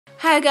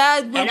Hi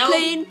guys, we're Hello?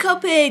 playing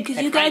Cuphead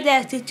because you guys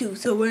right. asked it to.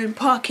 So we're in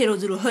Pa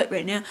Kettle's little hut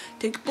right now.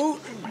 Take a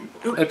boat.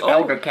 It's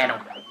Elder Kettle,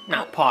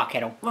 not Pa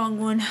Kettle. Wrong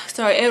one.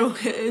 Sorry,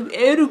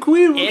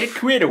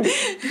 Quiddle.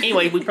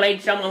 Anyway, we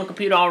played some on the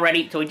computer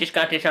already, so we just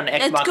got this on the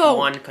Let's Xbox go.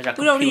 One because our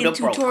We don't need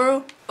computer a broke.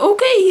 tutorial.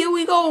 Okay, here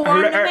we go. We're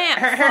on the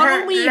map.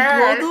 Follow me,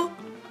 brother.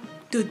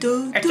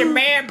 It's a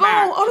man.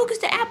 Oh, look, it's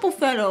the apple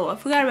fellow. I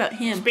forgot about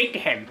him. Speak to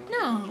him.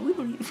 No, we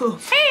don't need to fool.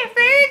 Hey,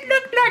 friend,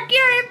 look like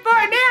you're in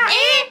for now.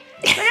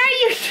 But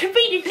I used to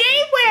be the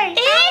same way.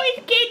 Always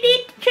getting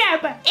into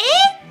trouble.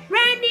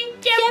 Running,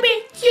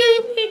 jumping,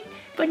 shooting.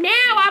 But now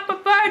I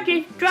prefer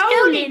just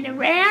strolling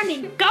around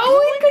and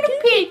going to the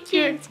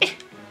pictures.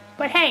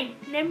 But hey,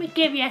 let me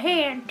give you a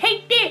hand.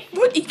 Take this.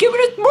 What? He's giving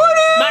us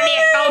money! Money,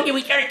 I told you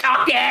we should have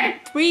talked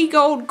then. 3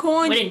 gold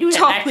coins. We didn't do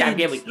that last time,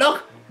 did we?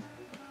 Look.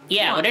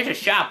 Yeah, well, there's a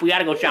shop. We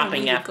gotta go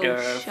shopping after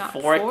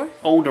fourth.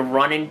 Oh, the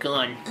running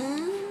gun.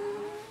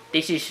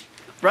 This is...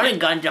 Running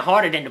guns are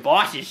harder than the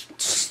bosses.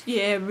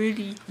 Yeah,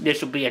 really.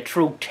 This will be a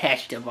true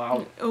test of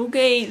our...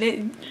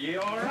 Okay,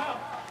 You're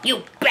up.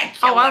 You bet.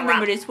 Oh, I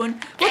remember this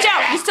one. Watch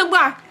out! There's some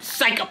guy.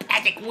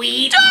 Psychopathic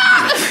weed.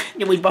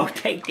 Yeah, we both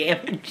take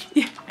damage.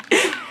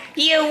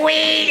 You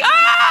weed.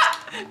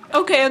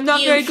 Okay, I'm not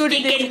very good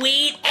at this. You stinking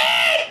weed.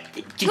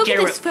 Look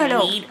at this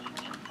fellow. Weed.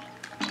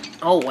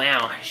 Oh,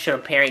 wow. I should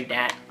have parried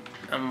that.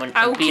 I'm being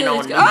kill on...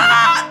 this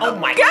guy. Oh,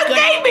 my God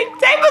goodness. save me!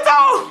 Save us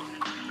all!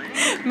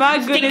 My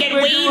goodness,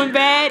 we're doing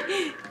bad.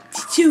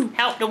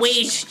 Help the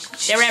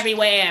weeds. They're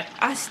everywhere.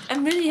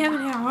 I'm really having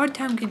a hard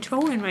time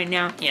controlling right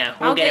now. Yeah,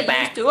 we'll get it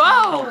back.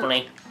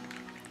 Hopefully.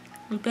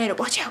 We better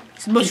watch out.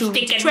 It's You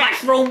stinking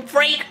mushroom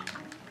freak.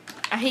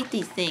 I hate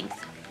these things.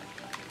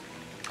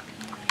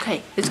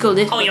 Okay, let's go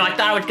this way. Oh, you know, I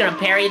thought I was gonna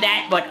parry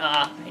that, but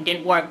it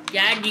didn't work.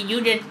 Yeah,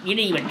 you didn't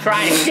even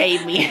try to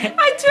save me. I tried,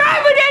 but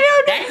I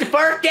don't. That's the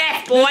first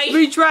death, boys. Let's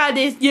retry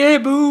this. Yeah,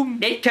 boom.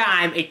 This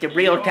time, it's the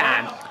real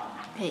time.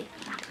 Hey.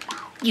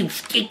 You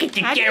stinking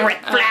degenerate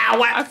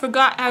flower. I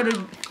forgot how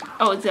to...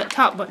 Oh, it's that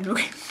top button.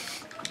 Okay.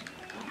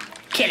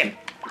 Kill him.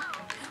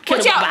 Kill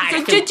Watch him out.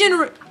 It's a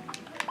degenerate.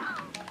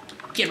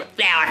 Degenerate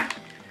flower.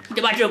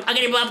 The mushroom. I'm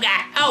getting above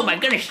guy. Oh, my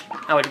goodness.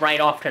 I was right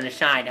off to the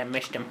side. I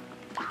missed him.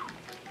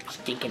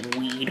 Stinking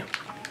weed.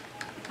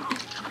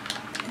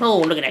 Oh,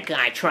 look at that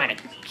guy trying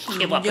to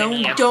give up in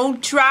here.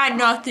 Don't try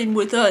nothing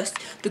with us.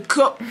 The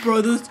Cup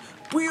brothers.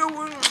 Yeah,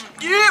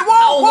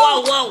 whoa,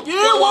 whoa, whoa.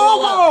 Yeah,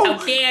 whoa.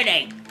 How dare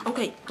they?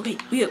 Okay, we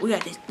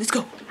got this. Let's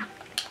go.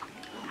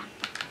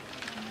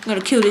 I'm gonna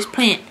kill this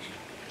plant.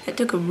 That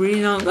took a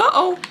really long...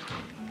 Uh-oh.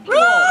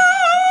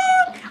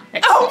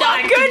 Oh,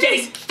 my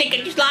goodness.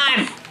 Stinking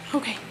slime.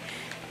 Okay.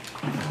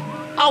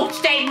 Oh,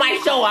 save my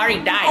soul. I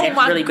already died.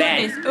 That's really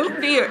bad. Oh,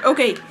 dear.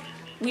 Okay.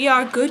 We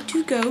are good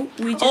to go.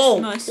 We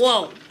just must...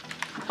 Whoa.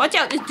 Watch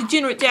out. This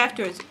degenerate's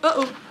after us.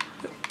 Uh-oh.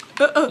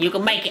 You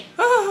can make it.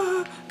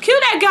 Kill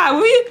that guy,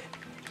 will you?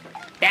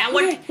 That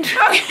one?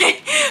 Okay.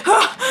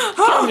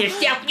 Kill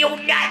yourself, you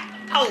nut.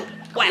 Oh,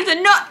 what? There's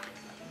a nut.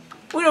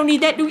 We don't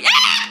need that, do we?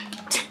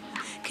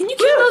 Can you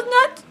kill those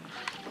nuts?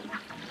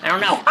 I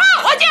don't know.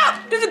 Watch out.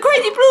 There's a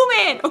crazy blue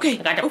man. Okay.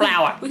 I got the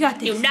flower. We got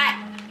this. You nut.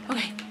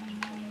 Okay.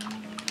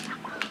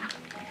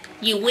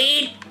 You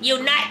weed.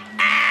 You nut.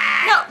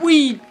 Nut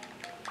weed.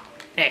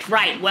 That's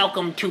right.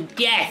 Welcome to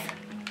death.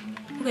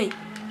 Okay.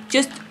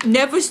 Just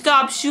never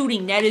stop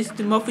shooting. That is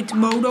the Muffet's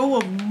motto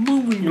of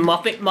moving. The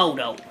Muffet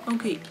motto.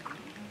 Okay.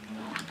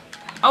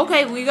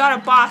 Okay, we got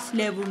a boss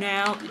level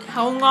now.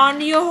 Hold on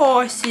to your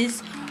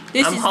horses.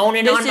 I'm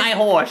honing on my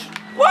horse.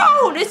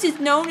 Whoa! This is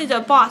known as a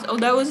boss. Oh,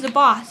 that was the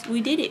boss.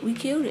 We did it. We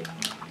killed it.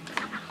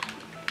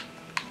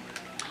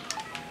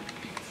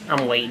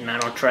 I'm waiting. I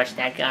don't trust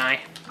that guy.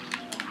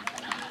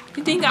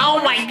 You think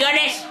Oh my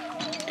goodness!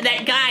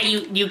 That guy,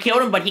 you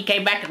killed him, but he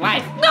came back to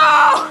life.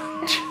 No!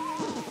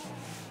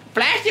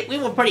 Flashed it. We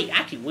were right We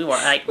at were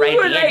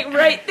the like end.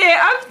 right there.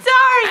 I'm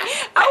sorry.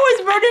 I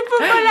was running for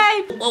my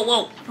life.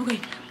 Whoa. Okay.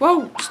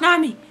 Whoa,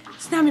 Snimy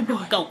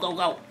boy. Go.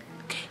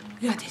 Okay,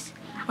 we got this.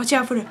 Watch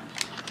out for the...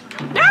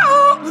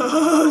 No!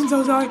 I'm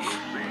so sorry.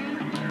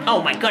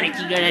 Oh my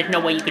goodness, there's no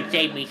way you could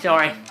save me.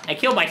 Sorry. I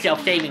killed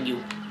myself saving you.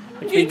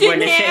 Which You means we're in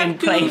the didn't same have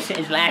to. place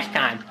as last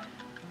time.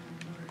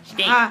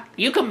 Stink.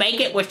 You can make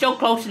it. We're so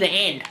close to the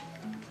end.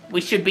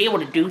 We should be able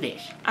to do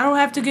this. I don't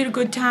have to get a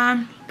good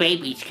time.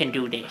 Babies can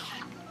do this,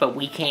 but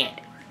we can't.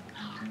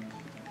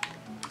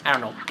 I don't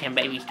know. Can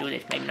babies do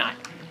this? Maybe not.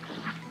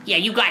 Yeah,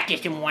 you got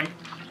this in one.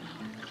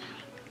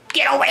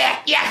 Get over here.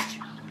 Yes!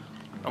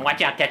 And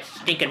watch out, that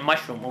stinking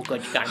mushroom. Oh,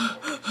 good. You got him.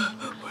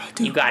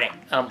 You got it.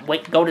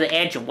 Wait. Go to the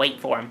edge and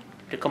wait for him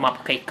to come up.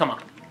 Okay, come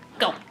up.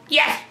 Go.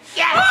 Yes!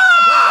 Yes!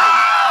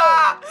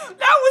 That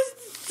was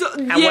so...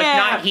 I was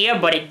not here,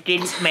 but it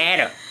didn't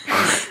matter.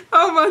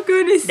 Oh my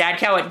goodness.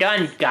 That's how it's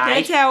done,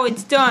 guys. That's how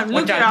it's done.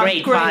 What's Look at our our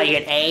grade? Probably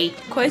an A.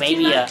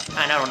 Maybe I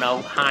don't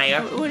know,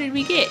 higher. What did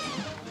we get?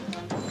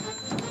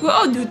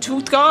 Well, the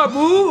two-star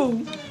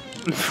boom.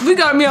 We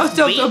got me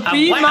ourselves a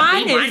B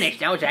minus.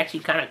 That was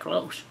actually kind of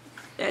close.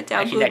 That's how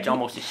actually, good. that's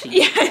almost a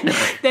C. Yeah,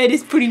 that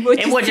is pretty much.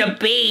 It was a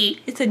B.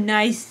 It's a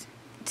nice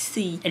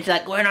C. It's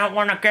like, we don't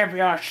want to give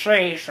you a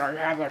C, so you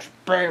have a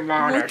B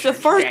minus. What's the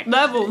first instead.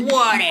 level?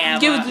 Whatever.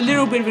 Give us a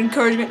little bit of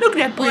encouragement. Look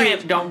at that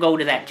bridge. Don't go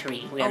to that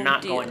tree. We are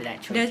not dear. going to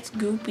that tree. That's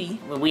Goopy.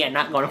 We are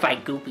not going to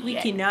fight Goopy We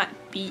yet. cannot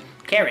beat.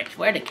 Carrots.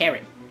 Where's the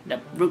carrot? The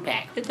root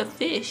pack. It's a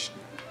fish.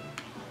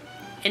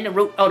 In the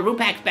root. Oh, the root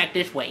pack's back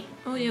this way.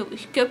 Oh yeah, we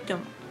skipped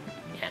them.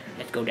 Yeah,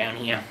 let's go down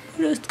here.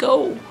 Let's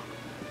go.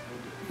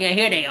 Yeah,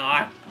 here they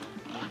are.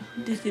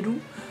 This little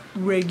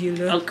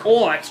regular. Of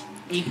course.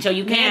 So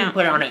you can Yeah.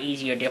 put it on an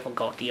easier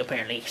difficulty,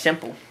 apparently.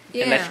 Simple.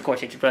 Yeah. Unless, of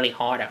course, it's really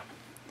harder.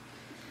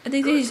 I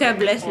think they just have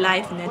less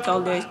life, and that's all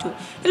there is to it.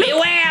 Look,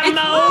 Beware, it's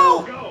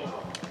Mo!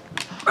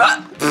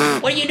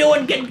 What are you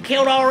doing getting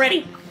killed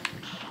already?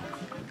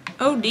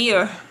 Oh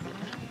dear.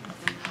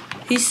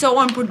 He's so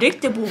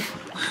unpredictable.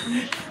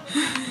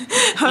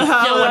 How was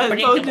I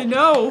supposed to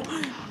know?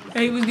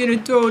 He was gonna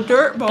throw a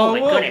dirt ball. Oh my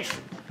Whoa. goodness.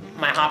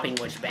 My hopping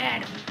was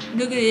bad.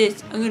 Look at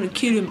this. I'm gonna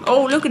kill him.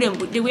 Oh, look at him.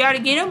 Did we already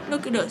get him?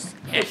 Look at us.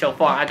 Yeah, so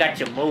far, I got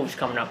some moves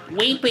coming up.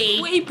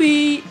 Weepy!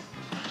 Weepy.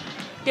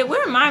 Yeah,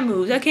 where are my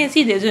moves? I can't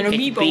see. There's an It's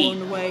amiibo B. on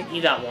the way.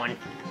 You got one.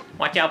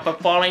 Watch out for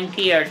falling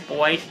tears,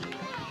 boys.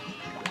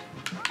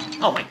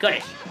 Oh my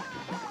goodness.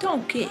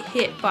 Don't get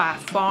hit by a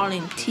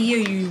falling tear,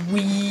 you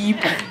weep.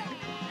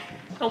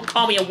 Don't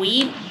call me a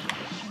weeb.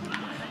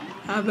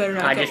 I better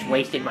not. I just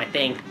wasted my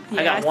thing.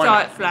 Yeah, I got one. saw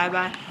it fly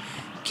by.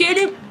 Kill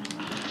him.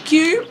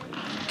 Kill him.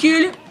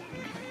 Kill him.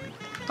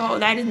 Oh,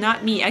 that is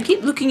not me. I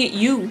keep looking at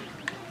you.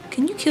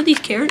 Can you kill these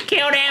carrots?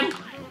 Kill them!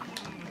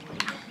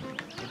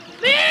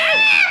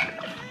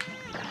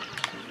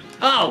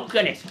 Oh,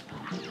 goodness.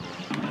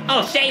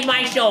 Oh, save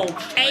my soul.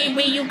 Save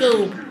me, you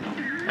goob.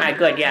 Alright,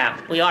 good, yeah.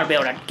 We are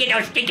able to get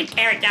those stinking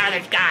carrots out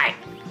of the sky.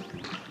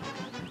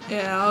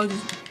 Yeah, I'll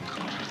just...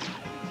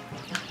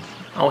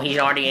 Oh, he's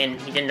already in.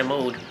 He's in the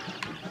mood.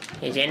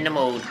 He's in the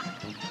mood.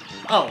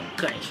 Oh,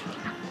 goodness.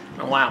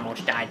 Oh, I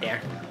almost died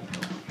there.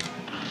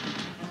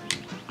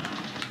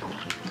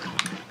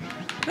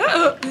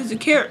 There's a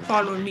carrot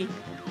following me.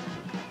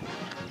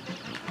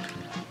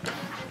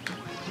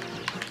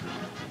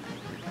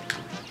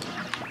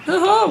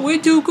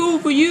 We're too cool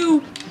for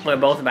you. We're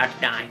both about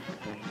to die.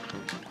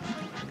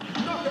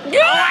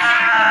 Yeah! Oh,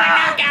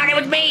 I knocked out. It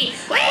was me.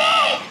 Whee!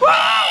 Whoa!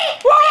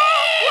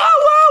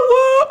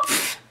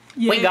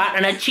 Yeah. We got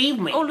an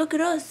achievement. Oh, look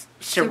at us.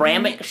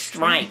 Ceramic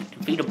strike.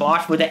 Defeat a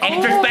boss with an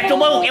extra special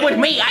move. It was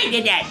me. I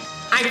did that.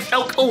 I'm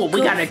so cool.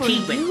 We got an Good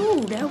achievement. for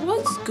you. That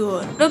was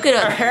good. Look at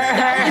us.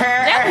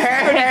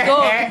 That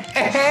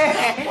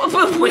was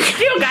pretty good. We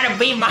still got a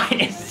B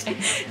minus.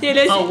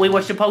 Yeah, Oh, we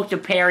were supposed to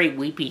parry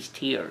Weepy's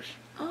tears.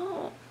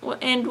 Oh,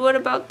 and what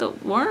about the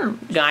worm?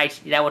 Guys,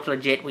 that was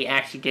legit. We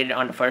actually did it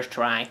on the first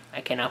try.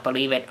 I cannot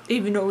believe it.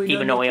 Even though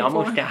we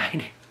almost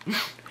died.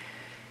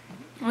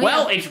 Oh,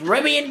 Well, it's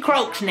Ribby and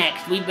Croaks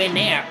next. We've been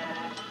there.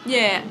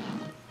 yeah.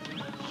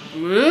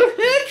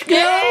 Let's go!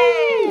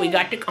 Yay! We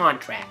got the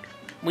contract.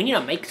 We need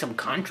to make some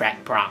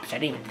contract props. I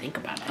didn't even think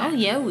about that. Oh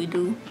yeah, we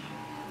do.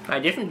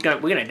 Alright,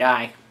 we're gonna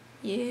die.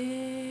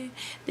 Yeah.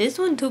 This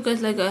one took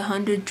us like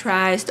 100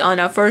 tries on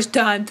our first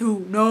time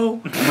too.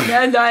 No,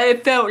 that's how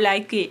it felt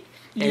like it.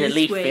 There's at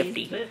least way.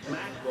 50. This match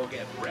will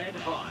get red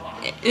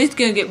hot. It's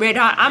gonna get red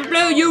hot. I'm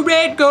blue, you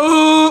red,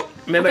 go!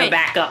 Remember Okay. to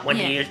back up when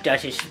Yeah. he just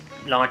does his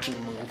launching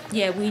move.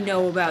 Yeah, we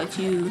know about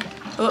you.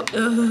 Oh,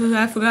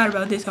 I forgot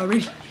about this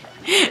already.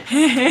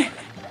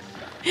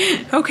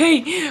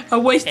 Okay, I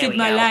wasted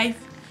my go.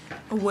 life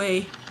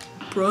away,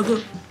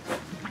 brother.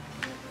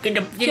 Get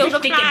the Kill the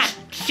stinking fly.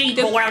 sheep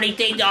The- or whatever these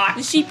things are.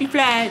 The sheepy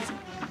flies.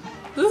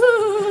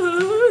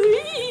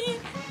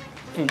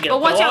 Get Oh,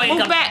 watch out, boy, move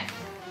come- back.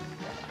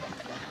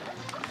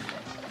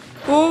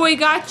 Oh, we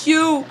got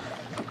you.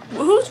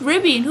 Who's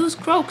Ribby and who's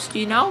Croaks, do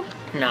you know?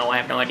 No, I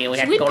have no idea. We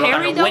Should have to we go look on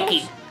parry the those?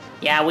 wiki.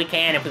 Yeah, we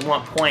can if we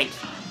want points.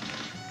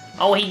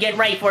 Oh, he get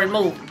ready for his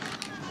move.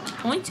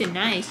 Points are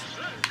nice.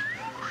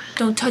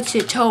 Don't touch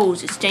their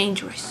toes, it's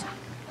dangerous.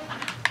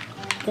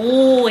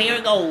 Ooh, here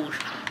it goes.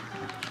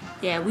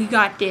 Yeah, we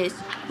got this.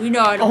 We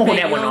know how to Oh, play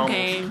that one your almost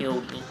game.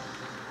 killed me.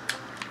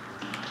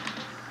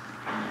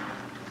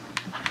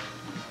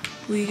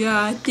 We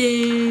got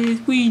this.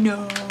 We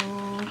know.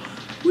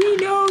 We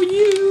know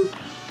you.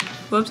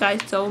 Whoops, I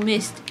so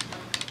missed.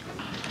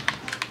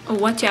 Oh,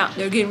 watch out.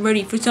 They're getting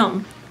ready for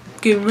something.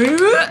 Getting ready.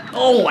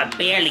 Oh, I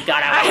barely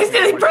got out. I of that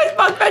accidentally one. pressed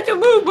my special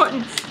move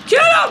button.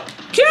 Kill him!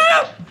 Kill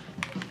him!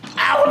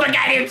 Oh my god,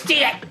 I didn't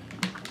see it!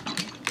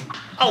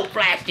 Oh,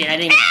 flashed it, I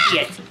didn't see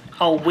it.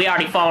 Oh, we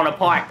already falling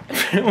apart.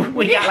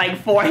 We got like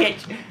 4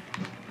 hits.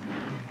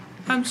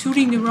 I'm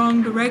shooting the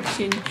wrong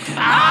direction.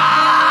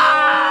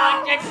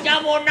 Ah! It's a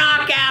double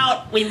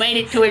knockout! We made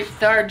it to his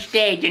 3rd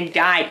stage and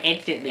died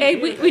instantly. Hey,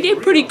 we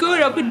did pretty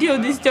good up until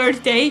this 3rd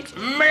stage.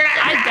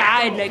 I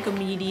died like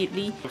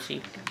immediately. We'll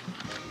see.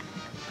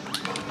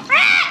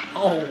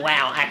 Oh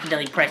wow, I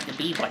accidentally pressed the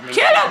B button.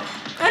 Kill him!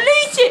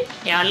 Unleash it!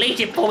 Yeah, unleash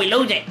it before we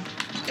lose it.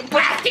 The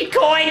plastic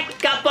coin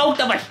got both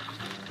of us.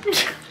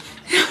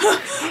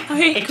 I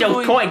hate It's those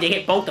coins. coins, they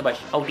hit both of us.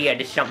 Oh dear,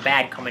 there's something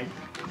bad coming.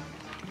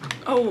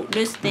 Oh,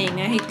 this thing.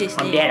 I hate this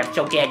I'm thing. dead, I'm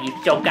so dead. You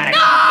so gotta.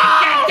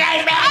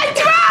 trying, man.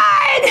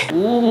 I tried!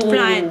 Ooh.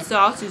 Flying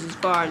saucers as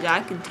far as I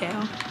can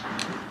tell.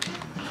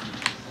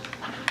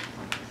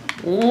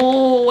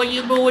 Ooh, what are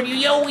you doing?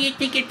 You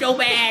think it's so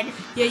bad?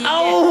 Yeah.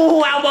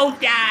 Oh, I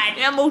almost died.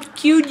 I almost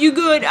killed you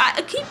good.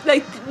 I keep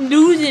like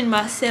losing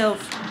myself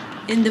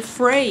in the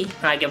fray.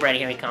 Alright, get ready.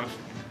 Here he comes.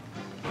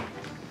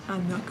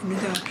 I'm not gonna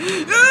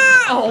die.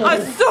 Oh. I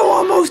so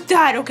almost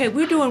died. Okay,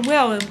 we're doing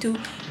well, them two.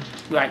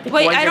 Right, the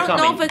Wait, coins I are don't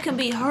coming. know if it can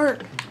be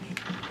hurt.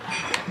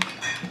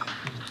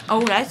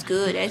 Oh, that's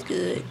good. That's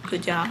good.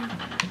 Good job.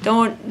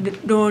 Don't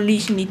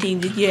unleash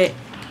anything just yet.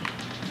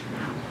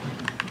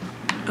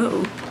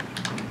 Uh-oh.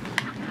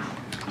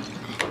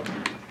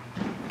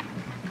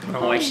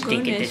 Oh, I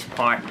stink at goodness. this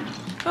part.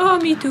 Oh,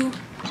 me too.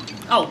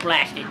 Oh,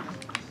 blast it.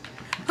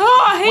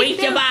 Oh, I hate We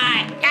them.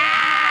 survived.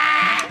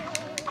 Ah!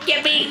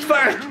 Get me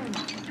first.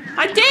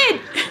 I did.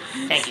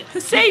 Thank you. I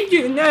saved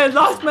you and then I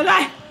lost my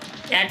life.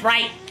 That's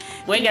right.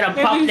 We're gonna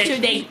Maybe pump you this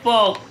should- thing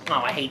full. Oh,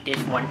 I hate this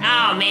one.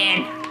 Oh,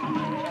 man.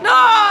 No.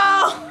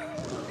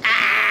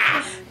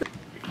 Ah!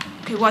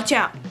 Okay, watch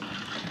out.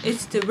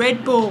 It's the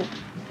Red Bull.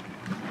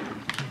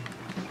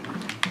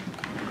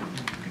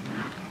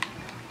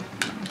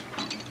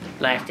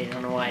 Blast it. I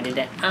don't know why I did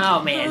that.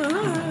 Oh,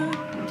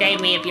 man.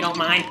 Save me if you don't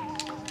mind.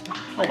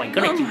 Oh, my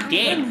goodness, you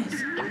did.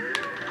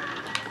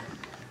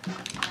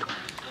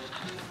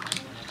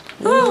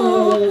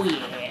 Oh,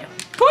 yeah.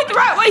 Point the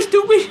right way,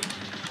 stupid.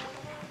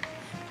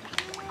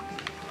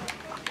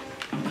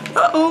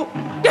 Uh-oh.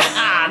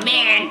 Ah,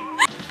 man.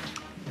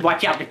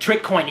 Watch out, the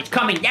trick coin is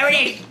coming. There it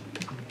is.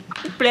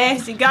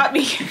 Blast, it got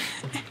me.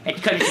 It's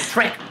because it's a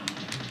trick.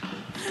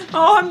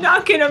 Oh, I'm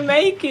not gonna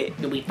make it.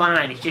 You'll be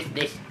fine. It's just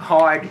this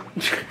hard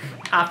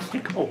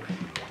obstacle.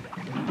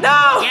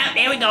 No. Yeah,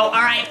 there we go. All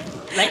right.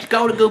 Let's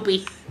go to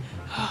Goopy.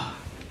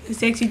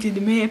 Let's exit to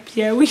the map,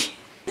 shall we?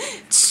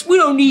 We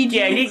don't need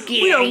Yeah, you. let's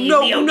We get don't out of here.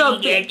 know We don't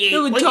nothing. need that,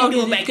 Never what you talk to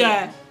doing this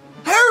back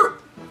guy. Hey,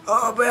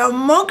 I'll be a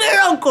monkey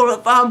uncle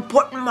if I'm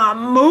putting my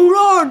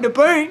moolah in the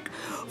bank.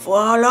 For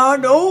all I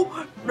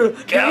know, the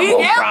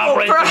Devil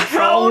probably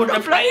controls the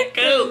bank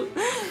too.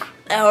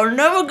 They'll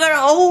never get a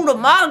hold of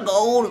my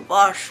gold if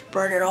I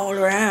spread it all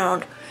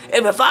around.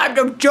 If I find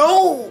them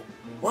Joe.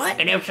 What?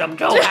 And if some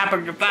Joe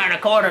happens to find a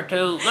coin or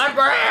two, good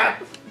for him.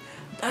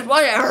 That's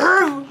what I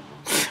heard.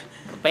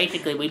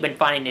 Basically, we've been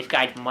finding this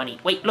guy's money.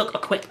 Wait, look, a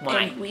quick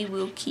line. And we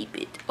will keep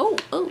it. Oh.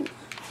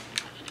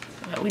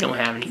 We don't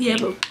have anything. Yeah,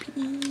 but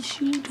pea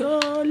shooter,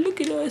 look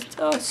at us.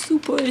 Our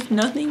super is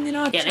nothing in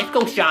our Yeah, let's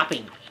go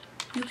shopping.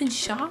 You can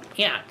shop?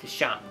 Yeah, to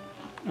shop.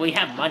 We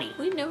have money.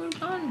 We never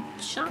gone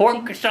shopping.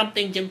 Pork or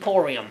something's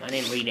Emporium. I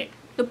didn't read it.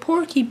 The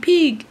Porky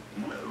Pig.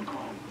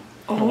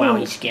 Oh, wow,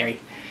 he's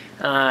scary.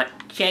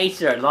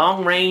 Chaser,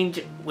 long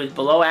range with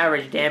below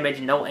average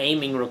damage, no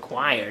aiming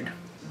required.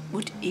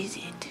 What is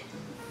it?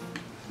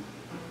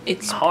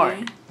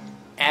 Hard.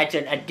 Adds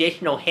an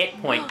additional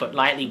hit point, but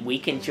lightly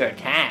weakens your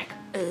attack.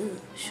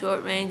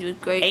 Short range with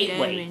great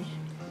 8-way.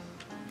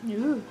 damage.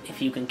 Ooh.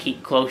 If you can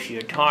keep close to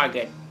your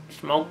target,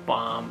 smoke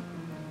bomb.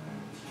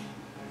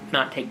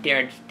 Not take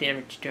damage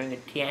during a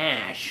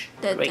dash.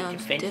 That Great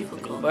sounds defensive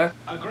difficult. maneuver.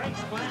 A great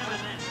plan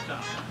and then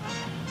some.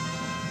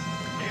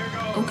 Here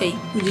goes. Okay,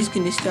 we're just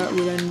gonna start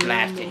with our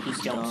Blast it, normal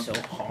he jumps stuff.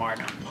 so hard.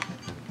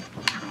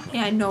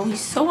 Yeah, I know,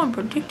 he's so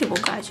unpredictable,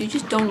 guys. You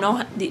just don't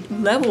know the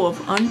level of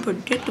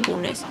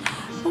unpredictableness.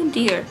 Oh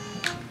dear.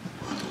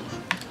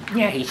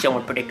 Yeah, he's so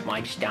unpredictable,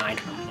 I just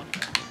died.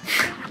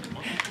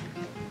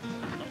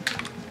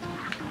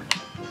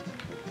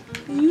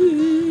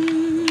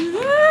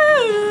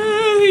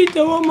 He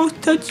don't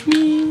almost touch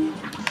me.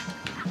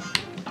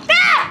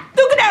 Ah!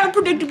 Look at that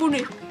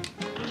unpredictableness.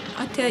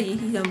 I tell you,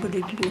 he's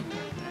unpredictable.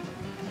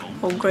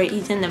 Oh great,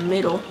 he's in the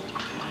middle.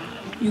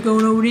 You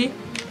going over there?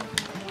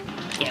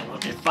 Yeah, we'll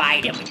just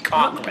fight him and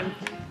conquer him.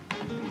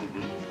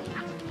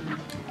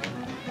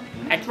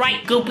 That's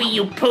right, Goopy,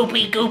 you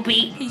poopy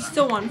Goopy. He's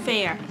so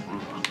unfair.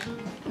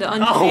 The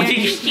unfairness. Oh, did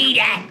you see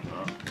that?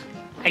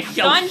 I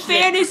so The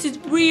unfairness is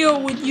real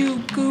with you,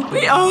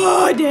 Goopy.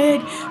 Oh, I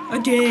did. I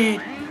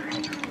did.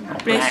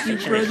 Bless you,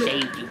 should have brother.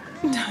 saved you.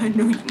 I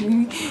know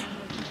you.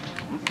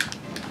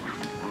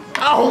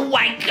 Oh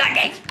my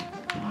goodness!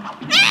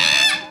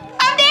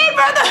 I'm dead,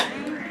 brother.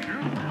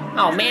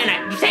 Oh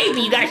man, you saved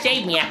me. You gotta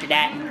save me after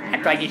that.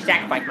 After I just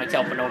sacrificed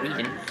myself for no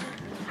reason.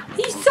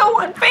 He's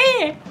so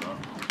unfair.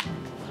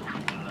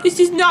 This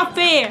is not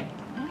fair.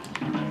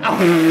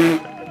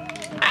 Oh.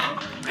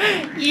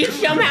 You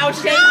somehow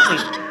saved me.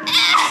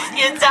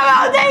 You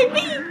somehow saved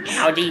me.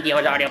 How was easy? I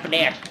was already up in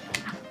there.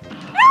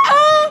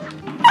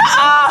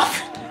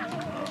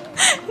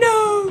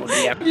 No.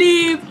 yeah.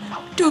 Leave.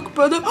 Duck,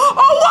 brother.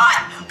 Oh,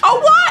 what? Oh,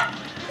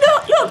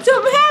 what? Look,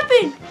 something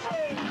happened.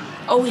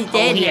 Oh, he's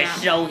dead He now.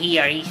 is so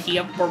here. He's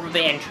here for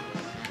revenge.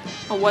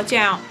 Oh, watch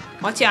out.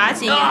 Watch out. I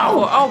seen him No.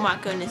 before. Oh, my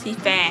goodness. He's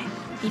fast.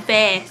 He's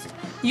fast.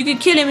 You can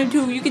kill him,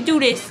 too. You can do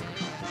this.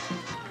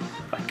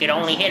 If I could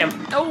only hit him.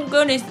 Oh,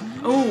 goodness.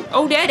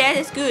 Oh,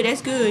 that's good.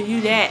 That's good.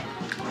 You that.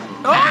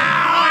 Oh,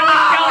 I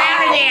was so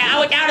out of there. I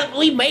was out of.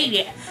 We made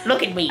it.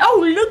 Look at me. Oh,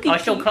 look I at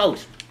was so you.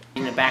 close.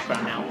 In the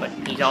background now, but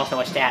he's also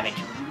a savage.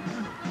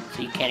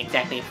 so you can't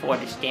exactly afford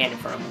to stand in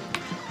front of them.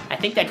 I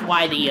think that's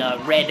why the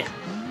red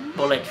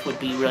bullets would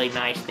be really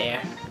nice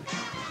there.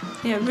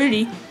 Yeah,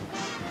 really.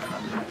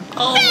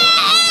 Oh.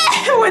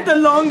 Went the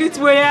longest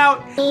way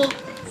out. Oh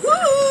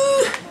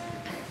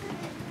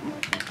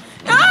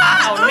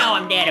no,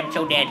 I'm dead. I'm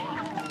so dead.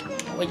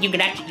 Well, you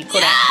could have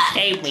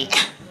saved me.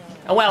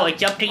 Oh well,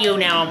 it's up to you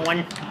now,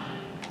 M1.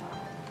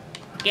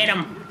 Get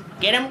him.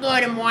 Get him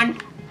good, M1.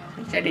 At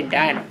least I didn't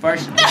die in the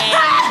first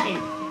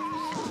game.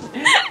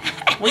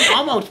 We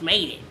almost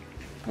made it.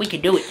 We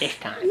can do it this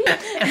time.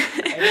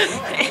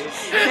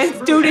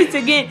 Let's do this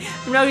again.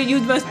 I'm not gonna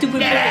use my stupid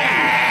bullet.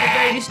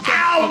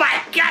 Oh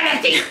my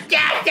goodness, he's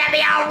dead to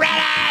me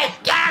already!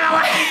 Get him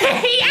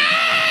away!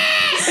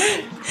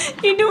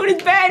 You're doing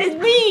as bad as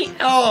me.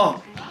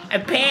 Oh, I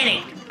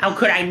panicked. How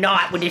could I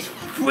not with this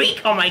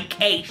freak on my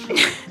case?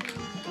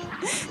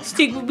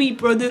 Stick with me,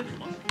 brother.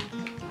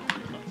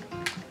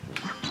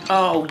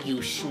 Oh,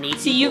 you sneaky.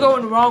 See, you're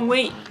going the wrong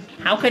way.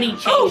 How could he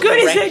change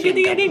goodness, direction? good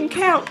thing I didn't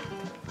count.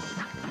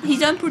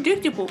 He's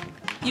unpredictable.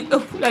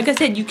 Like I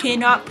said, you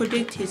cannot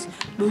predict his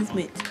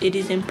movements. It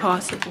is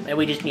impossible. Maybe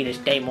we just need to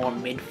stay more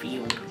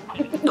midfield.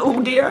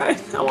 Oh dear, I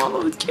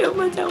almost killed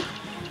myself.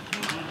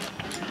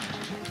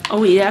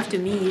 Oh, he's after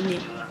me, isn't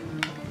it?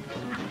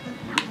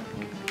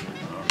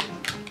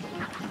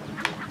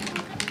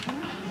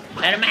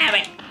 Let him have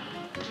it.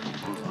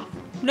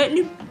 Let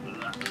him.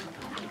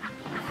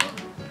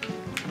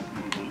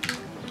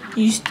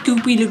 You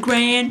Goopy le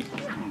Grande.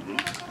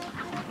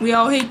 We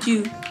all hate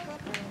you.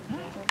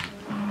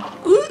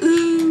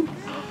 Ooh.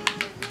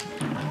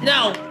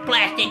 No,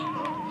 plastic.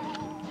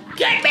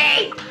 Get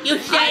me! You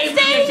saved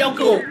me! You're so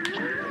cool.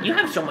 You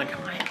have so much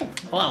health.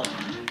 Whoa.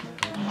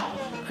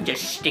 I'll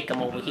just stick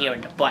him over here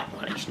in the butt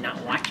while he's not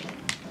watching.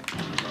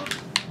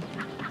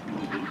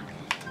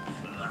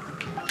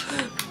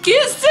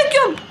 Sick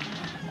him!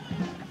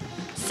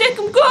 Sick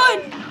him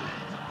good!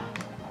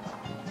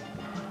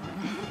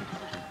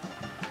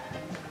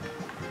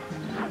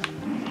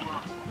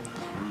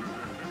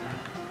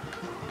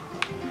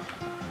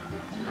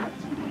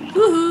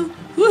 Woohoo!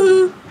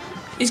 Woohoo!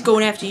 It's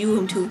going after you,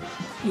 him too.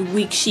 You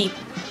weak sheep.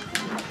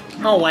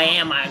 Oh, I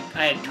am.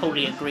 I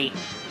totally agree.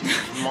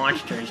 This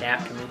monster is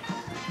after me.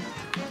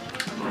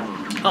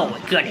 Oh my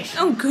goodness.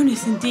 Oh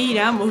goodness, indeed.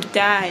 I almost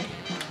died.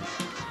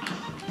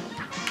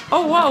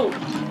 Oh, whoa.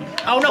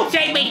 Oh no,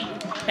 save me!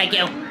 Thank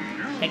you.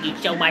 Thank you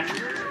so much.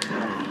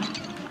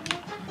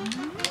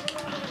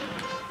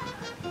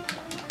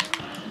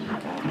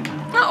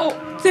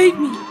 Uh-oh, save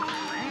me.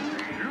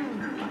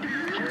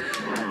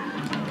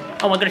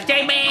 Oh my goodness,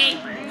 save me!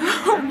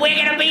 We're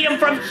gonna beat him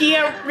from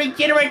sheer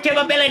regenerative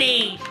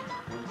abilities!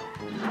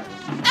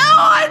 Oh,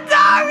 I'm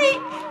sorry!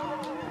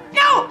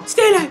 No!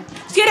 Stay alive!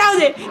 Get out of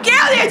there! Get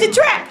out of there! It's a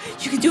trap!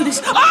 You can do this!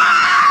 Oh!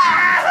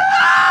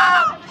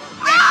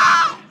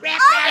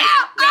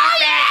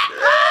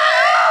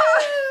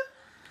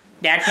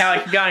 That's how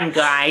it's done,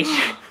 guys.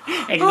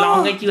 As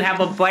long as you have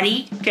a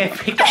buddy to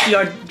pick up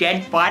your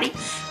dead body.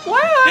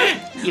 Why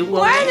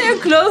are their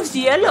clothes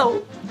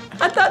yellow?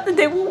 I thought that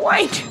they were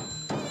white.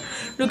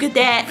 Look at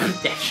that.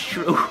 That's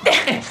true.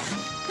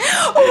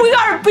 Oh, we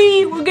got a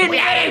B. We're getting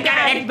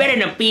It's better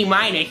than a B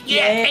minus.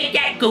 Yeah, take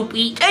that,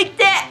 Goopy. Take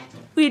that.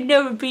 We'd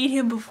never beat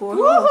him before.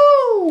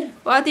 Woohoo!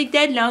 Well, I think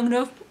that's long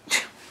enough.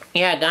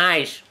 Yeah,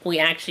 guys, we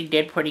actually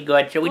did pretty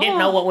good. So we didn't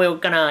know what we were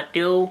gonna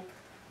do.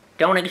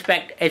 Don't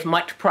expect as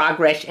much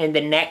progress in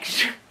the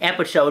next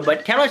episode,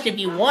 but tell us if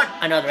you want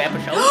another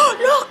episode.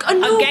 Look, a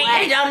new game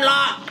is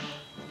unlocked!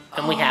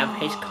 And we have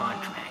his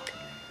contract.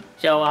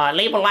 So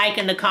leave a like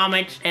in the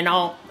comments and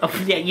all. Oh,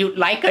 yeah, you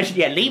like us?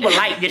 Yeah, leave a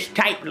like. Just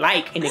type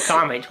like in the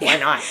comments. Why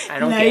not? I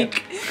don't care.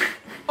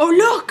 Oh,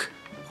 look!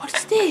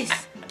 What's this?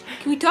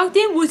 Can we talk to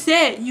him? What's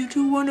that? You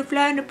two want to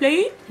fly in a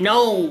plane?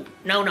 No.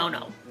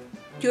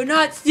 You're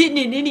not sitting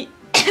in any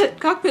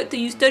cockpit till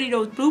you study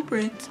those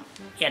blueprints.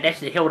 Yeah,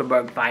 that's the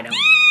Hildeberg fighter.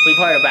 We've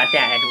heard about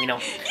that, as we know.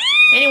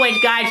 Anyways,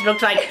 guys,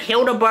 looks like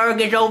Hildeberg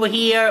is over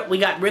here. We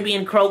got Ribby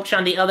and Croaks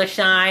on the other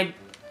side.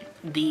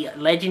 The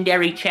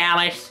legendary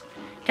chalice.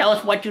 Tell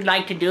us what you'd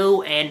like to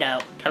do, and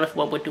tell us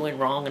what we're doing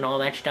wrong and all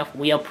that stuff.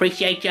 We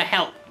appreciate your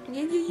help.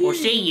 We'll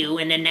see you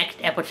in the next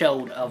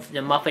episode of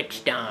the Muffets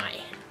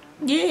Die.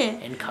 Yeah.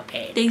 And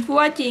Cuphead. Thanks for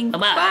watching.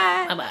 Bye-bye.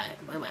 Bye. Bye-bye.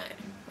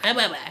 Bye-bye.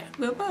 Bye-bye.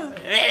 Bye-bye.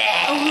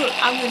 Oh, look,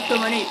 I'm going to put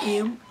my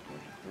name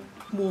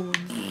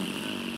M1.